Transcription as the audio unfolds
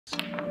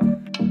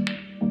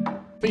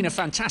Been a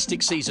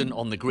fantastic season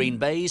on the green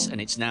baize,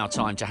 and it's now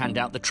time to hand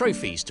out the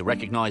trophies to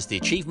recognise the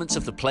achievements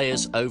of the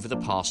players over the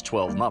past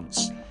 12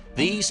 months.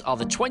 These are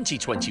the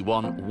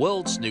 2021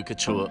 World Snooker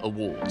Tour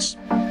Awards.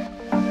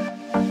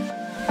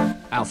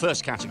 Our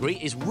first category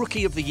is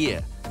Rookie of the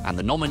Year, and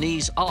the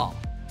nominees are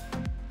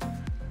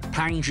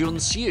Pang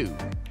Junxiu,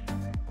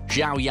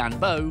 Zhao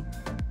Yanbo,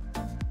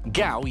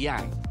 Gao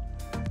Yang.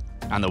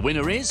 And the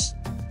winner is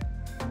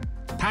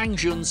Pang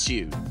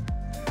Junxiu.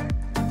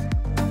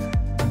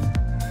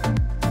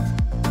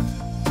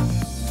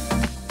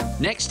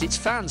 Next, it's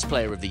Fans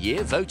Player of the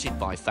Year, voted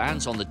by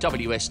fans on the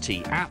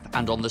WST app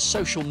and on the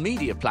social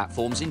media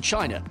platforms in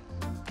China.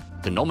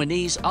 The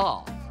nominees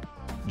are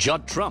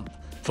Judd Trump,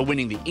 for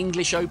winning the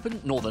English Open,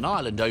 Northern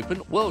Ireland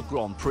Open, World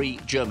Grand Prix,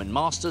 German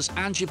Masters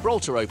and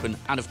Gibraltar Open,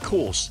 and of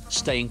course,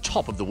 staying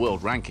top of the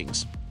world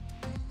rankings.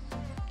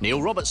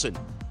 Neil Robertson,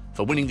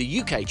 for winning the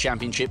UK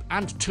Championship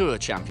and Tour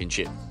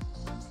Championship.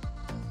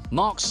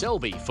 Mark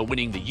Selby, for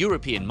winning the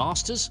European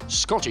Masters,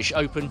 Scottish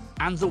Open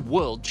and the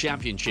World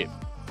Championship.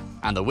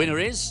 And the winner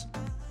is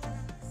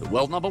the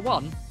world number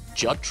one,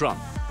 Judd Trump.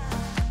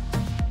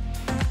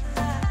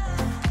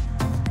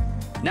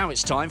 Now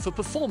it's time for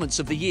Performance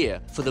of the Year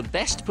for the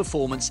best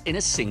performance in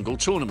a single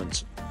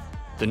tournament.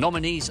 The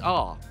nominees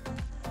are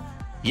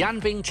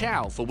Yanbing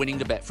Tao for winning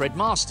the Betfred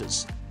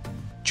Masters,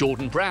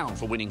 Jordan Brown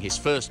for winning his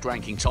first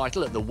ranking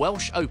title at the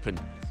Welsh Open,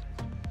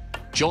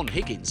 John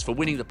Higgins for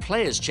winning the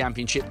Players'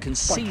 Championship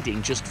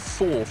conceding just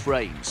 4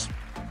 frames,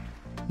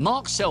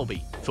 Mark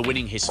Selby for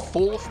winning his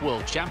 4th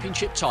World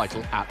Championship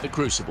title at the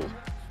Crucible.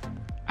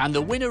 And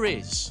the winner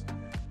is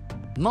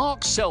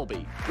Mark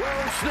Selby.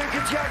 World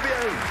Snooker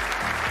Champion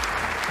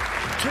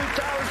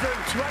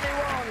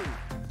 2021.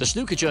 The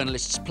Snooker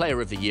Journalist's Player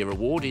of the Year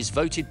award is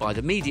voted by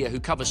the media who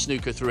cover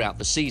snooker throughout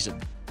the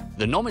season.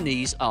 The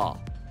nominees are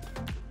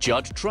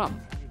Judd Trump,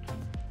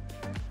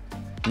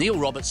 Neil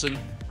Robertson,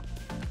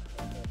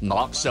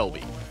 Mark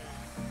Selby.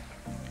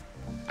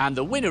 And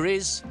the winner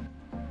is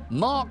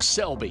Mark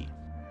Selby.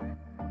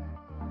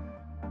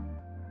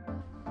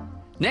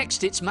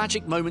 Next, it's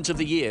Magic Moment of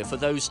the Year for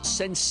those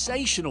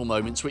sensational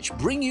moments which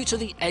bring you to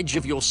the edge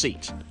of your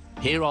seat.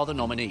 Here are the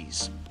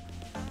nominees.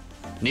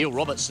 Neil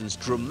Robertson's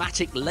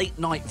dramatic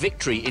late-night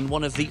victory in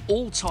one of the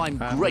all-time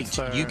great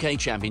UK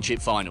Championship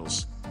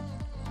finals.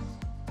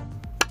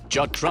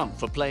 Judd Trump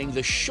for playing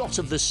the shot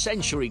of the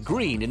century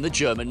green in the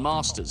German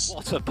Masters.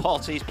 What a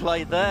pot he's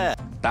played there.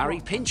 Barry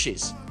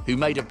Pinches, who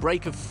made a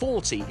break of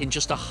 40 in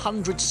just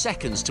 100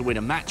 seconds to win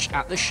a match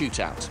at the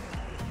shootout.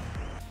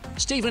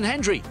 Stephen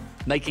Hendry,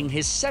 making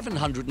his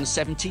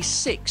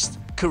 776th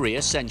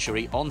career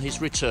century on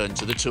his return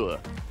to the tour.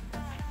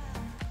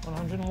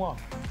 101.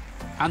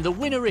 And the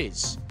winner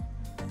is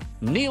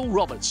Neil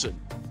Robertson.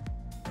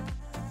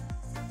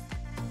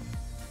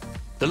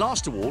 The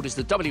last award is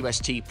the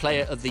WST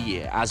Player of the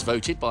Year, as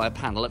voted by a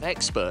panel of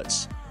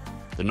experts.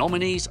 The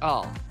nominees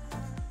are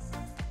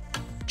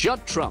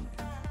Judd Trump,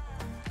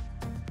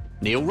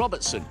 Neil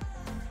Robertson,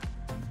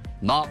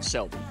 Mark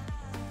Selby.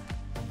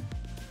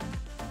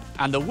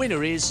 And the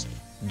winner is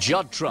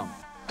Judd Trump.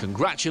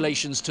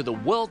 Congratulations to the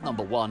world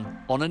number one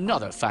on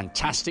another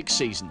fantastic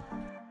season.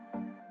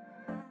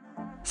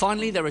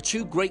 Finally, there are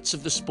 2 greats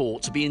of the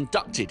sport to be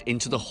inducted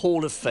into the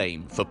Hall of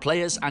Fame for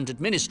players and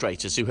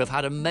administrators who have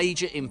had a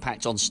major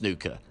impact on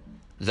snooker.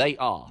 They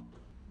are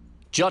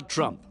Judd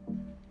Trump,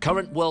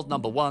 current world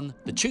number one,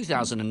 the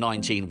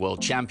 2019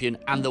 world champion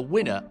and the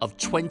winner of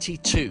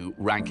 22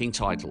 ranking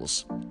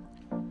titles.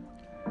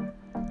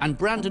 And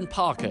Brandon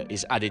Parker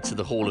is added to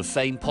the Hall of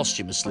Fame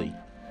posthumously.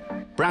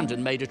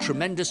 Brandon made a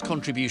tremendous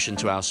contribution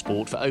to our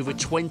sport for over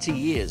 20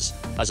 years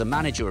as a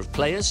manager of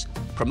players,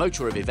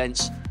 promoter of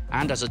events,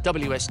 and as a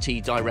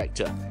WST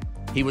director.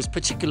 He was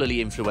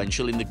particularly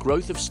influential in the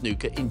growth of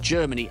snooker in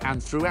Germany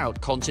and throughout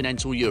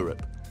continental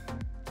Europe.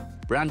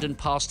 Brandon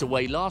passed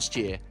away last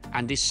year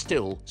and is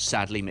still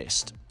sadly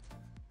missed.